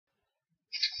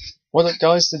What up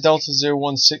guys, the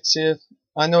Delta016 here.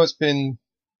 I know it's been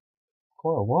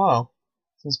quite a while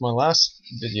since my last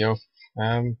video.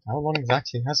 How long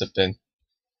exactly has it been?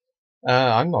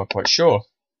 I'm not quite sure.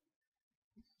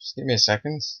 Just give me a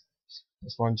second.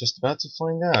 That's what I'm just about to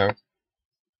find out.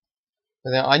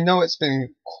 But I know it's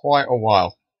been quite a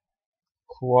while.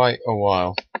 Quite a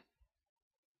while.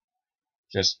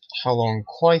 Just how long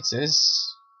quite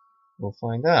is, we'll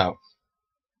find out.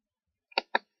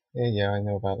 Yeah, I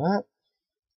know about that.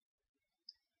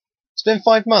 It's been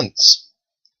 5 months.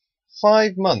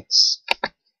 5 months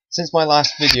since my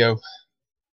last video.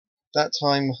 That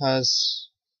time has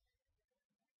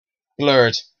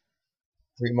blurred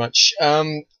pretty much.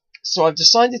 So I've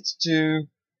decided to do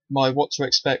my what to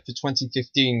expect for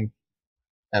 2015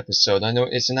 episode. I know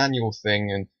it's an annual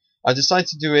thing, and I decided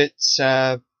to do it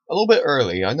a little bit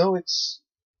early. I know it's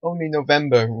only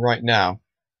November right now,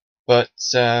 but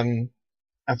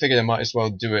I figured I might as well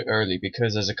do it early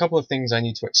because there's a couple of things I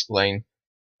need to explain.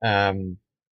 And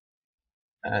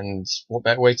what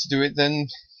better way to do it than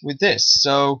with this?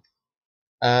 So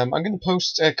I'm going to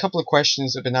post a couple of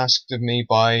questions that have been asked of me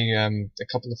by a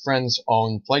couple of friends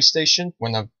on PlayStation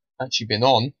when I've actually been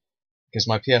on, because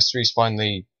my PS3's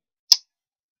finally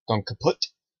gone kaput.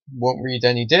 Won't read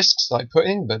any discs that I put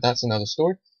in, but that's another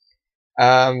story.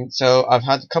 So I've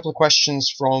had a couple of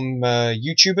questions from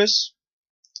YouTubers.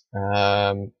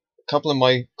 A couple of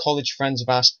my college friends have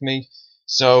asked me,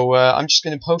 so I'm just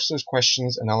going to post those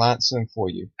questions and I'll answer them for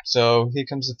you. So here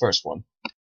comes the first one.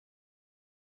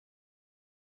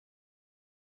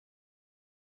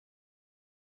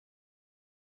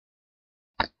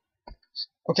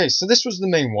 Okay, so this was the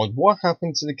main one. What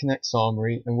happened to the Kinect's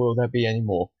Armory, and will there be any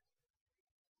more?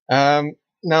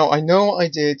 Now, I know I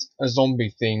did a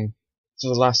zombie thing for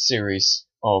the last series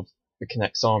of the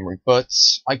Kinect's Armory, but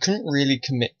I couldn't really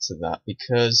commit to that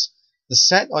because the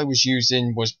set I was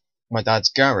using was my dad's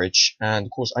garage, and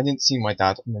of course I didn't see my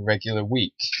dad on a regular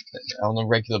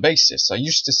basis. I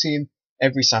used to see him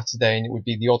every Saturday, and it would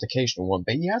be the odd occasional one,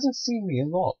 but he hasn't seen me a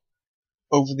lot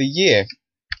over the year.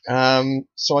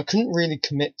 So I couldn't really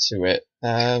commit to it.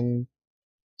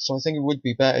 So I think it would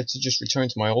be better to just return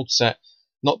to my old set,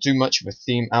 not do much of a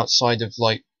theme outside of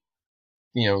like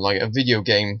a video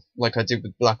game like I did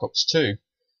with Black Ops 2.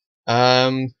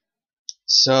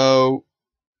 So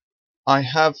I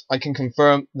can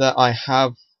confirm that I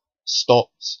have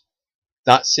stopped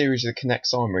that series of the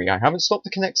Kinect's Armory. I haven't stopped the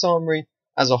Kinect's Armory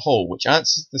as a whole, which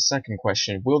answers the second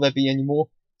question. Will there be any more?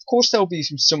 Of course there'll be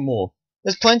some more.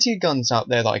 There's plenty of guns out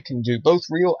there that I can do, both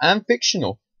real and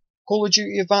fictional. Call of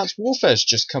Duty Advanced Warfare's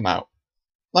just come out.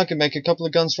 I can make a couple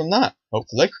of guns from that,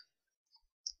 hopefully.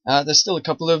 There's still a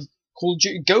couple of Call of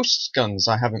Duty Ghosts guns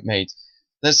I haven't made.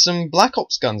 There's some Black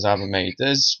Ops guns I haven't made.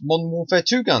 There's Modern Warfare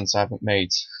 2 guns I haven't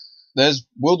made. There's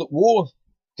World at War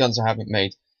guns I haven't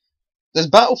made. There's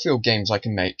Battlefield games I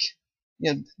can make.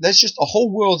 There's just a whole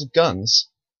world of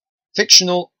guns,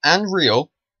 fictional and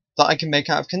real, that I can make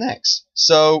out of Kinects.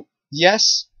 So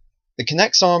yes, the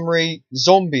Kinect's Armory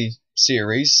zombie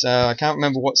series, I can't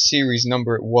remember what series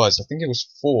number it was, I think it was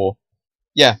 4.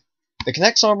 Yeah, the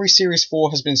Kinect's Armory series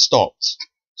 4 has been stopped.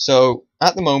 So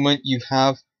at the moment you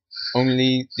have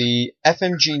only the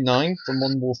FMG9 from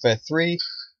Modern Warfare 3,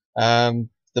 the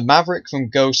Maverick from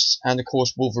Ghosts, and of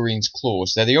course Wolverine's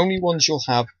Claws. They're the only ones you'll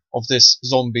have of this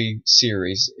zombie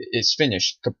series. It's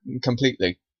finished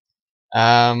completely.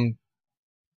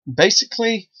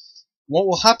 Basically, what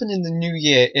will happen in the new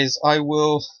year is I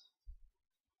want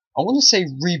to say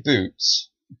reboot,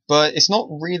 but it's not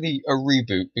really a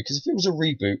reboot, because if it was a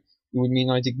reboot, it would mean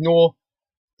I'd ignore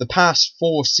the past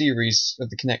 4 series of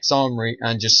the Kinect's Armory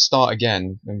and just start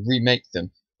again and remake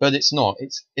them. But it's not.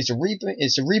 It's a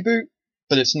reboot,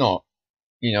 but it's not.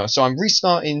 So I'm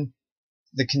restarting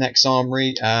the Kinect's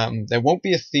Armory. There won't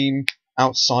be a theme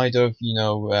outside of,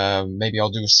 maybe I'll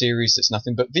do a series that's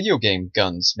nothing but video game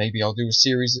guns. Maybe I'll do a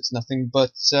series that's nothing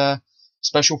but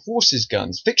Special Forces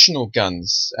guns, fictional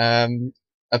guns, a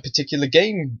particular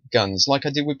game guns, like I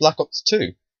did with Black Ops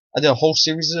 2. I did a whole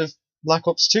series of Black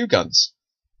Ops 2 guns.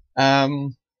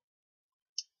 So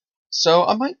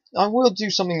I will do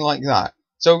something like that.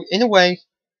 So in a way,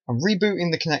 I'm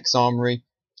rebooting the Kinect's Armory,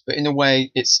 but in a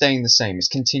way, it's staying the same. It's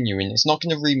continuing. It's not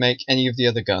going to remake any of the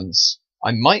other guns.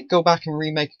 I might go back and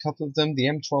remake a couple of them. The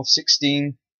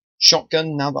M1216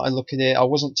 shotgun, now that I look at it, I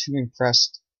wasn't too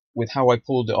impressed with how I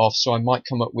pulled it off, so I might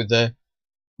try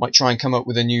and come up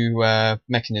with a new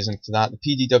mechanism for that. The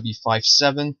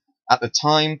PDW57, at the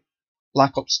time,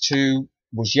 Black Ops 2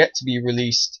 was yet to be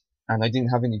released, and I didn't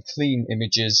have any clean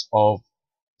images of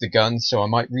the gun, so I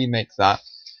might remake that.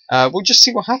 We'll just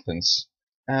see what happens.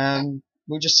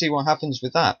 We'll just see what happens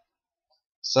with that.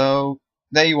 So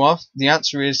there you are. The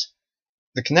answer is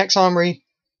the Kinect Armory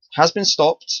has been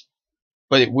stopped,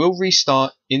 but it will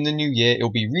restart in the new year. It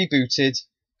will be rebooted.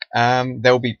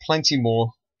 There will be plenty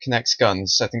more Kinect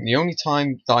guns. I think the only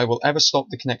time that I will ever stop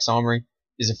the Kinect Armory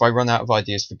is if I run out of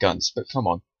ideas for guns. But come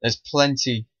on, there's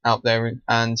plenty out there,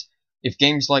 and if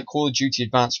games like Call of Duty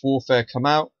Advanced Warfare come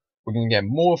out, we're going to get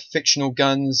more fictional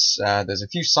guns. There's a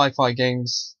few sci-fi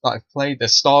games that I've played.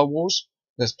 There's Star Wars.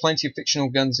 There's plenty of fictional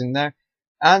guns in there.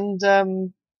 And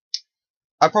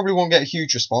I probably won't get a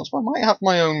huge response, but I might have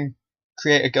my own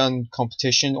create a gun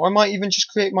competition, or I might even just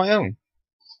create my own.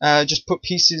 Just put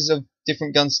pieces of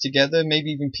different guns together, maybe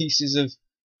even pieces of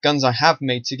guns I have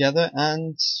made together,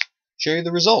 and show you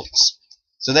the results.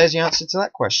 So there's the answer to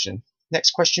that question.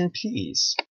 Next question,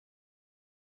 please.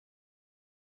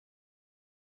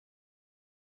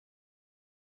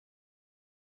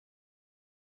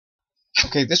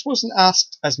 Okay, this wasn't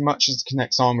asked as much as the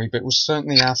Kinect Armory, but it was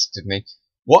certainly asked of me.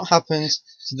 What happened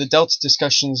to the Delta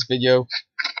Discussions video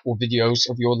or videos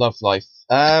of your love life?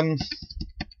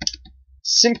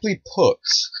 Simply put,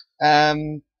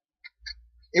 they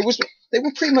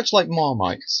were pretty much like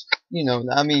Marmites. You know,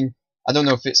 I mean, I don't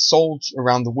know if it's sold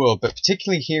around the world, but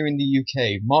particularly here in the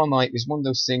UK, Marmite is one of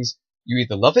those things you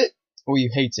either love it or you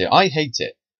hate it. I hate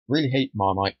it. Really hate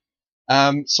Marmite.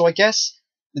 So I guess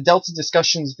the Delta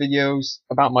Discussions videos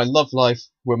about my love life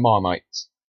were Marmite.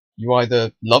 You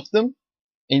either love them,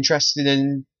 interested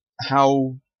in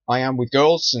how I am with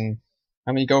girls and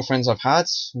how many girlfriends I've had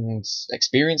and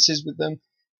experiences with them,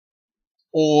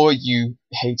 or you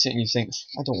hate it and you think,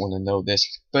 I don't want to know this.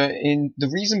 But the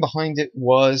reason behind it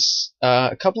was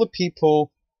a couple of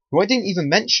people who I didn't even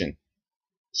mention.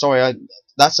 Sorry,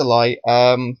 that's a lie.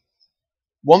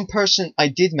 One person I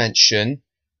did mention,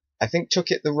 I think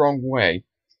took it the wrong way.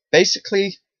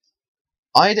 Basically,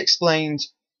 I had explained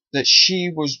that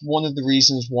she was one of the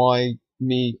reasons why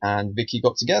me and Vicky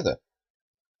got together.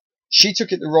 She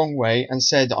took it the wrong way and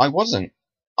said I wasn't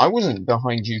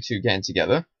behind you two getting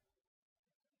together.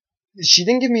 She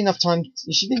didn't give me enough time.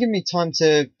 She didn't give me time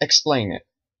to explain it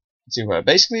to her.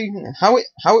 Basically, how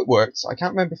it worked. I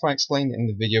can't remember if I explained it in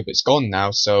the video, but it's gone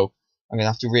now, so I'm gonna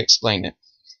have to re-explain it.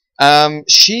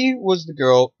 She was the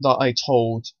girl that I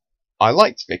told I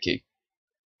liked Vicky.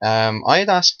 I had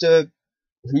asked her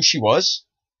who she was,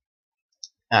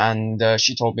 and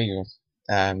she told me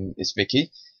it's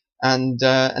Vicky, and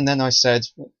then I said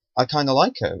I kind of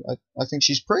like her. I think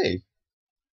she's pretty.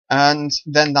 And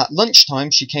then that lunchtime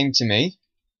she came to me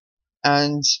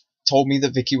and told me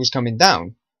that Vicky was coming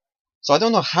down. So I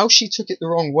don't know how she took it the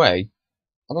wrong way.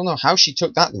 I don't know how she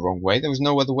took that the wrong way. There was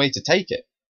no other way to take it.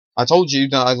 I told you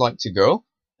that I liked a girl,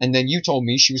 and then you told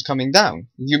me she was coming down.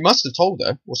 You must have told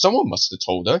her, or someone must have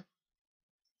told her.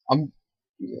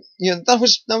 That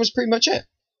was pretty much it.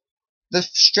 The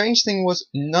strange thing was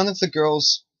none of the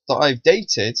girls that I've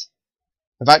dated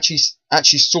have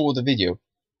actually saw the video.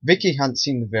 Vicky hadn't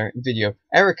seen the video.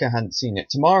 Erica hadn't seen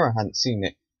it. Tamara hadn't seen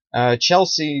it.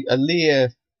 Chelsea,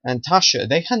 Aaliyah, and Tasha,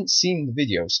 they hadn't seen the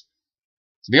videos.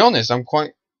 To be honest, I'm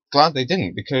quite glad they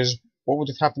didn't, because what would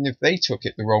have happened if they took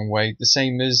it the wrong way, the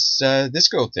same as this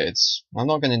girl did? I'm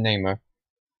not going to name her.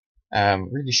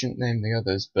 Really shouldn't name the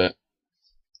others, but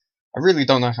I really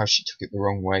don't know how she took it the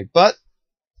wrong way. But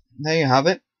there you have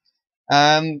it.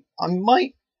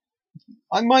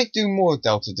 I might do more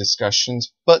Delta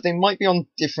discussions, but they might be on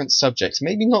different subjects.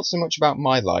 Maybe not so much about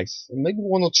my life. Maybe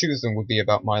one or two of them will be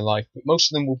about my life, but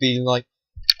most of them will be like,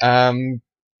 my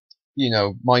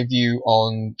view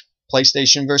on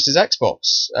PlayStation versus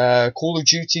Xbox, Call of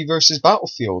Duty versus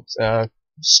Battlefield,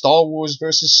 Star Wars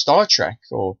versus Star Trek,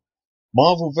 or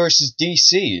Marvel versus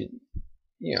DC.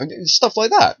 Stuff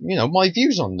like that. My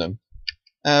views on them.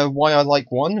 Why I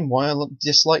like one and why I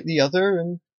dislike the other,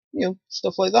 and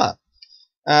stuff like that.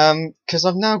 Because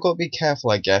I've now got to be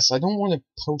careful, I guess. I don't want to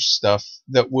post stuff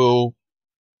that will,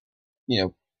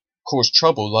 cause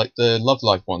trouble like the Love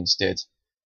Life ones did.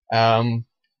 Because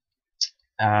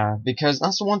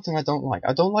that's the one thing I don't like.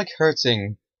 I don't like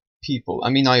hurting people. I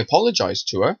mean, I apologized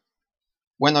to her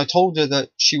when I told her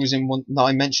that she was in one, that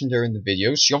I mentioned her in the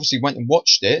videos. She obviously went and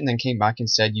watched it and then came back and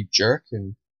said, "You jerk,"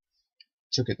 and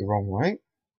took it the wrong way.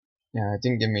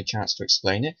 Didn't give me a chance to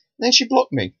explain it. And then she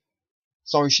blocked me.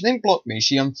 Sorry, she didn't block me,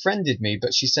 she unfriended me,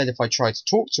 but she said if I tried to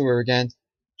talk to her again,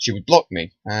 she would block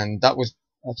me. And that was,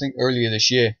 I think, earlier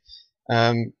this year.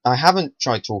 I haven't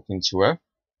tried talking to her.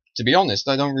 To be honest,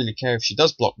 I don't really care if she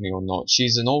does block me or not.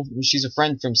 She's a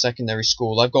friend from secondary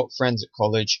school. I've got friends at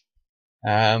college.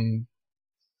 I don't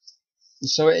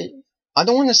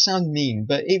want to sound mean,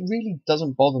 but it really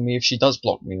doesn't bother me if she does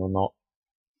block me or not.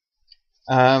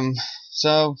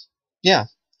 Yeah.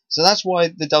 So that's why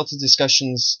the Delta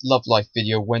Discussions Love Life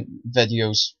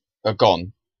videos are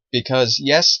gone. Because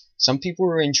yes, some people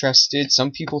were interested,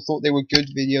 some people thought they were good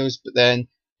videos, but then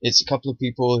it's a couple of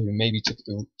people who maybe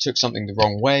took something the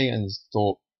wrong way and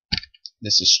thought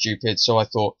this is stupid. So I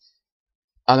thought,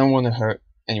 I don't want to hurt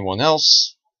anyone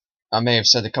else. I may have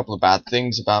said a couple of bad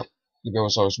things about the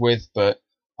girls I was with, but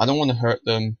I don't want to hurt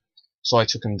them, so I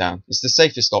took them down. It's the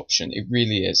safest option, it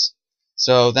really is.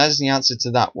 So that is the answer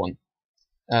to that one.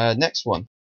 Next one.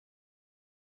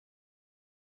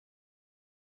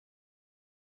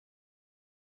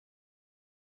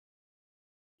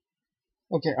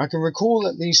 Okay, I can recall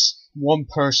at least one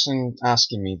person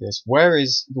asking me this. Where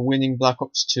is the winning Black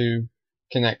Ops 2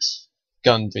 Connects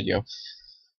gun video?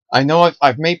 I know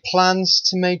I've made plans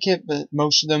to make it, but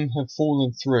most of them have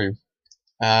fallen through.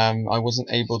 I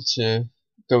wasn't able to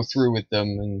go through with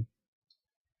them and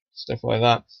stuff like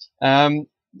that.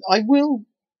 I will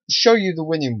show you the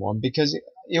winning one because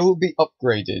it will be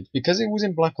upgraded. Because it was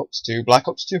in Black Ops 2, Black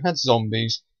Ops 2 had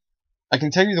zombies. I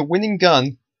can tell you the winning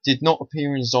gun did not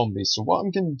appear in zombies, so what I'm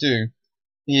going to do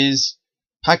is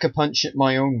pack a punch it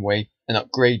my own way and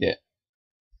upgrade it.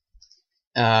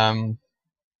 I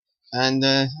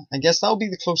guess that'll be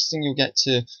the closest thing you'll get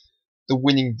to the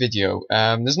winning video.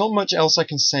 There's not much else I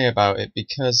can say about it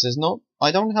because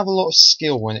I don't have a lot of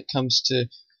skill when it comes to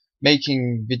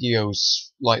making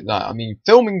videos like that. I mean,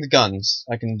 filming the guns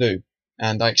I can do,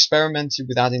 and I experimented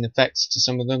with adding effects to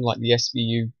some of them, like the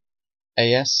SVU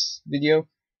AS video.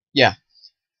 Yeah,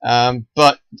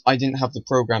 but I didn't have the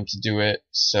program to do it,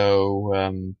 so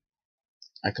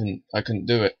I couldn't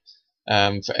do it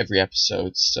for every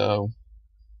episode. So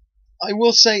I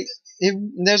will say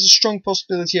there's a strong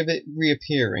possibility of it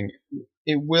reappearing.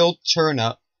 It will turn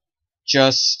up.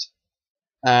 Just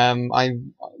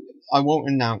I won't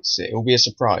announce it. It'll be a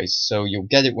surprise, so you'll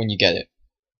get it when you get it.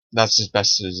 That's as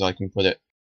best as I can put it.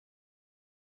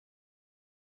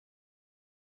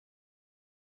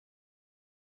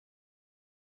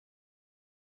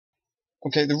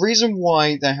 Okay, the reason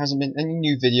why there hasn't been any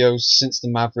new videos since the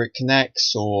Maverick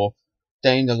Connects or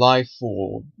Day in the Life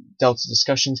or Delta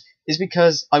Discussions is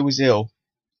because I was ill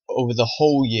over the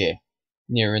whole year,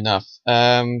 near enough.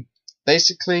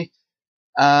 Basically,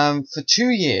 for 2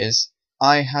 years,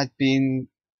 I had been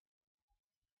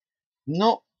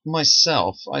not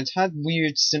myself. I'd had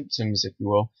weird symptoms, if you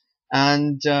will.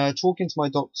 And talking to my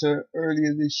doctor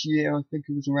earlier this year, I think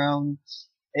it was around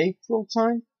April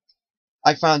time,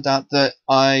 I found out that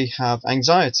I have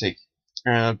anxiety.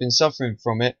 And I've been suffering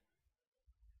from it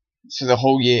for the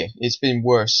whole year. It's been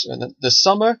worse. And the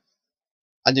summer,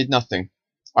 I did nothing.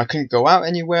 I couldn't go out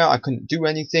anywhere, I couldn't do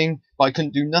anything, but I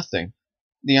couldn't do nothing.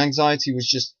 The anxiety was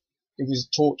just, it was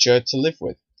torture to live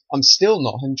with. I'm still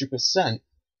not 100%,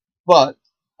 but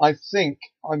I think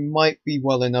I might be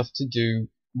well enough to do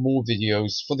more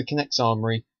videos for the Connects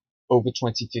Armory over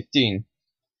 2015.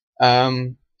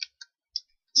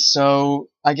 So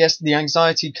I guess the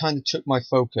anxiety kind of took my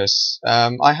focus.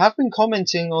 I have been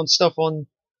commenting on stuff on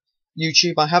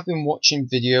YouTube. I have been watching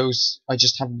videos. I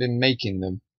just haven't been making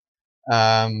them.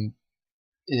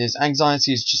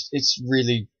 Anxiety is just, it's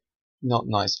really not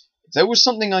nice. If there was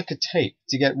something I could take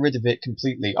to get rid of it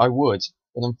completely, I would.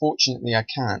 But unfortunately I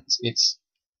can't. It's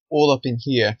all up in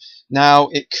here. Now,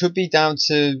 it could be down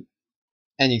to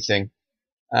anything.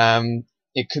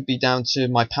 It could be down to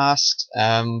my past.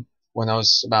 When I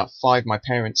was about 5, my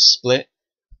parents split.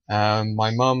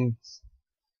 My mum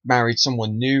married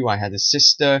someone new. I had a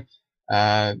sister.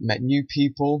 Met new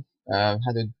people.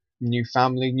 Had a new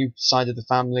family, new side of the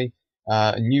family.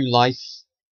 A new life,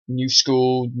 new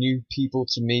school, new people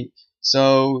to meet.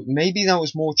 So maybe that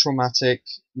was more traumatic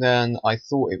than I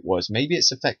thought it was. Maybe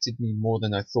it's affected me more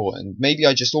than I thought, and maybe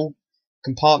I just all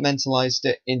compartmentalized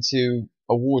it into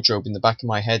a wardrobe in the back of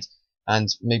my head, and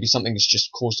maybe something has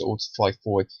just caused it all to fly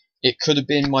forward. It could have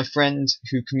been my friend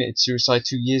who committed suicide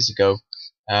 2 years ago,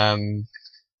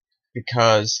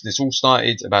 because this all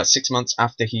started about 6 months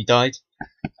after he died.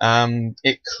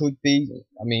 It could be,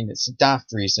 I mean, it's a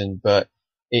daft reason, but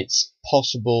it's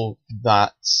possible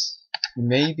that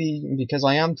maybe because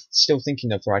I am still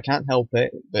thinking of her, I can't help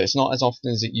it, but it's not as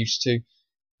often as it used to.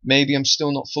 Maybe I'm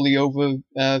still not fully over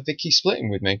Vicky splitting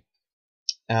with me.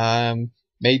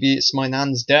 Maybe it's my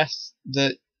nan's death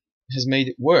that has made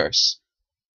it worse.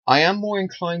 I am more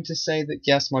inclined to say that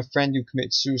yes, my friend who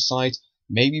committed suicide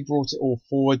maybe brought it all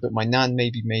forward, but my nan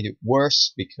maybe made it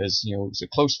worse because, you know, it was a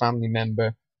close family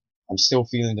member. I'm still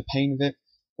feeling the pain of it.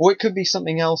 Or it could be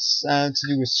something else to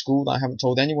do with school that I haven't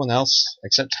told anyone else,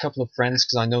 except a couple of friends,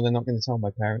 because I know they're not going to tell my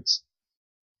parents.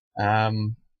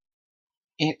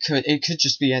 It could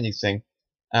just be anything.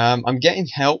 I'm getting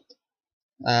help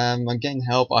I'm getting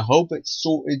help. I hope it's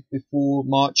sorted before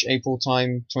March, April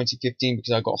time 2015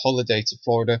 because I got holiday to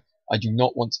Florida. I do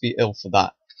not want to be ill for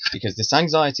that because this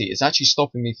anxiety is actually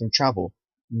stopping me from travel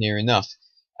near enough.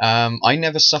 I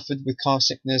never suffered with car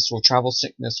sickness or travel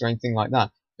sickness or anything like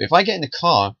that. But if I get in a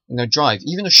car and I drive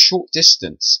even a short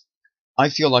distance, I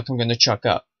feel like I'm going to chuck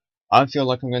up. I feel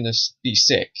like I'm going to be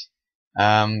sick.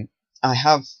 I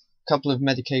have a couple of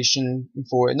medication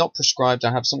for it, not prescribed.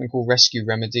 I have something called Rescue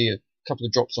Remedy, a couple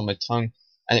of drops on my tongue,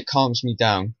 and it calms me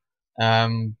down.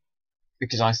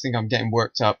 Because I think I'm getting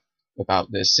worked up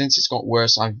about this. Since it's got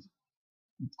worse, I've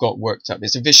got worked up.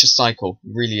 It's a vicious cycle,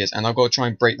 it really is, and I've got to try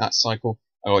and break that cycle.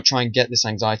 I've got to try and get this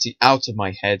anxiety out of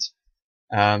my head,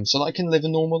 so that I can live a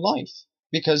normal life.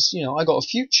 Because, you know, I got a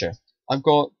future. I've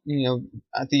got, you know,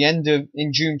 at the end of,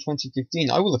 in June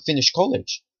 2015, I will have finished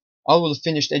college. I will have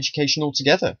finished education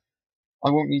altogether. I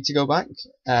won't need to go back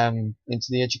into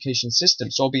the education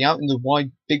system. So I'll be out in the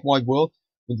big wide world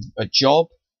with a job,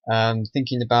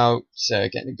 thinking about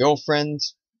getting a girlfriend.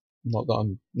 Not that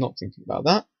I'm not thinking about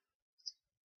that.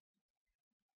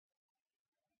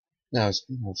 No, it's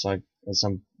outside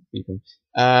some people.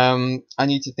 I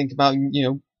need to think about, you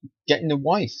know, getting a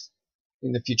wife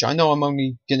in the future. I know I'm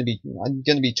gonna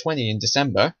be 20 in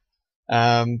December.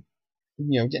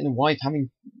 You know, getting a wife,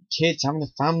 having kids, having a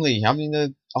family, having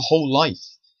a whole life.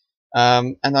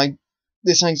 And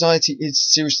this anxiety is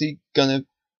seriously gonna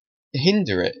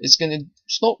hinder it. It's gonna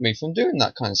stop me from doing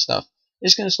that kind of stuff.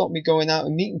 It's gonna stop me going out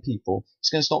and meeting people. It's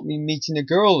gonna stop me meeting a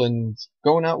girl and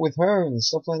going out with her and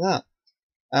stuff like that.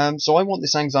 So I want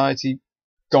this anxiety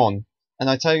gone. And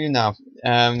I tell you now,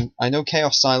 I know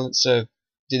Chaos Silencer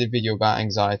did a video about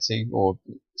anxiety or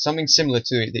something similar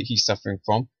to it that he's suffering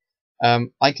from.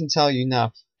 I can tell you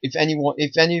now, if any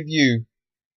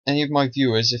of my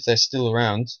viewers, if they're still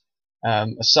around, are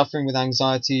suffering with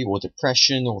anxiety or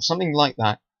depression or something like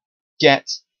that, get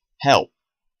help.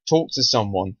 Talk to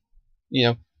someone. You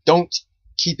know, don't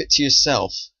keep it to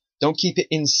yourself. Don't keep it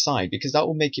inside because that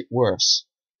will make it worse.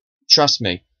 Trust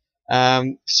me.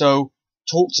 So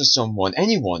talk to someone,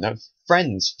 anyone,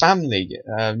 friends, family,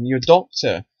 your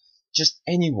doctor, just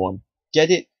anyone. Get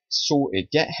it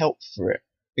sorted. Get help for it.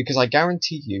 Because I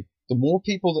guarantee you, the more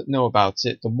people that know about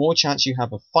it, the more chance you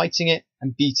have of fighting it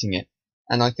and beating it.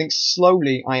 And I think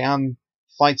slowly I am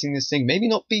fighting this thing. Maybe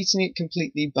not beating it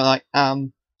completely, but I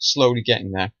am slowly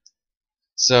getting there.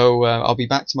 So I'll be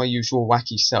back to my usual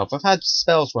wacky self. I've had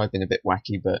spells where I've been a bit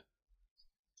wacky, but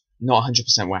not 100%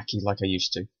 wacky like I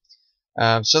used to.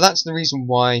 So that's the reason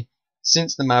why,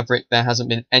 since the Maverick, there hasn't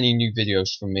been any new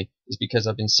videos from me. Is because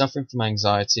I've been suffering from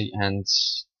anxiety, and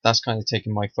that's kind of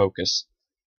taken my focus.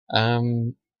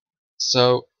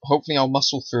 So hopefully I'll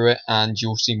muscle through it and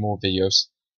you'll see more videos.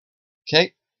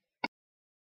 Okay?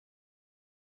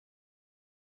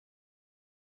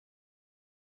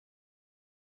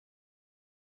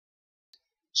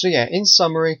 So yeah, in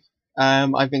summary,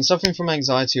 I've been suffering from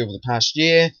anxiety over the past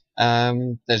year.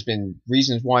 There's been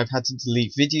reasons why I've had to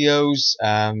delete videos,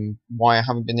 why I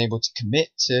haven't been able to commit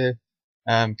to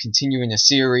continuing a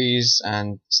series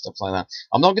and stuff like that.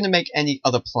 I'm not going to make any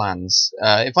other plans.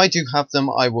 If I do have them,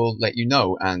 I will let you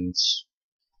know, and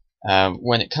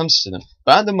when it comes to them.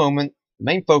 But at the moment, the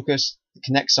main focus, the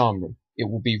Connect's Armory. It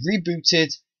will be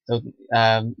rebooted.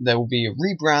 There will be a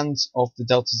rebrand of the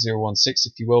TheDelta016,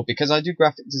 if you will, because I do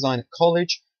graphic design at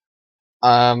college.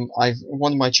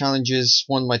 One of my challenges,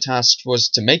 one of my tasks was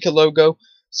to make a logo,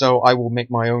 so I will make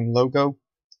my own logo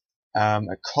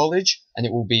at college, and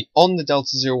it will be on the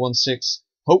TheDelta016,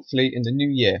 hopefully in the new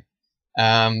year.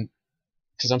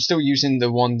 Because I'm still using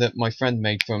the one that my friend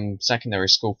made from secondary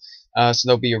school. So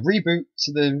there'll be a reboot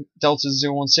to the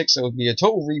TheDelta016. There'll be a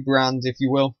total rebrand, if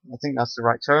you will. I think that's the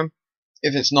right term.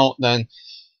 If it's not, then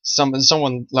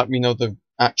someone let me know the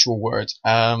actual word.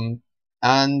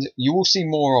 And you will see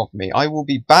more of me. I will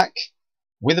be back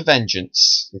with a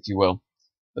vengeance, if you will.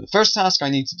 But the first task I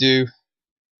need to do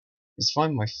is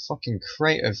find my fucking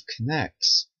crate of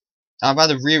Connects. I've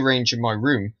had a rearrange in my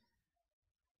room,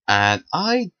 and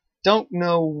I don't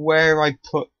know where I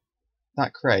put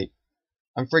that crate.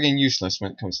 I'm friggin' useless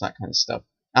when it comes to that kind of stuff.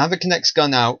 I have a Connects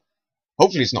gun out.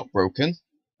 Hopefully it's not broken,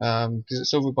 because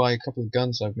it's over by a couple of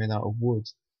guns I've made out of wood.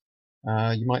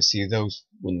 You might see those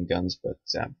wooden guns, but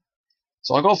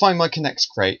so I gotta find my Connects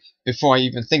crate before I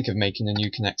even think of making a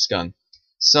new Connects gun.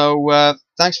 So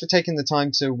thanks for taking the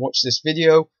time to watch this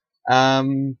video.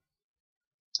 As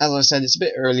I said, it's a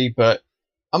bit early, but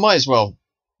I might as well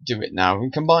do it now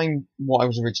and combine what I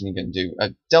was originally going to do.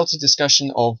 A Delta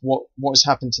discussion of what has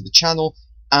happened to the channel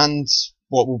and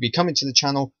what will be coming to the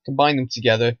channel, combine them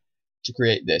together to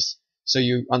create this. So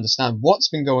you understand what's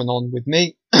been going on with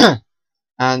me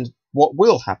and what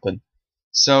will happen.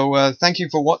 So thank you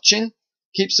for watching.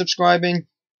 Keep subscribing,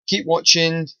 keep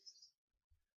watching,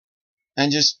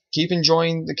 and just keep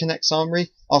enjoying the Connects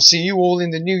Armory. I'll see you all in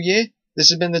the new year. This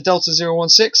has been the Delta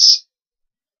 016.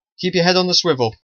 Keep your head on the swivel.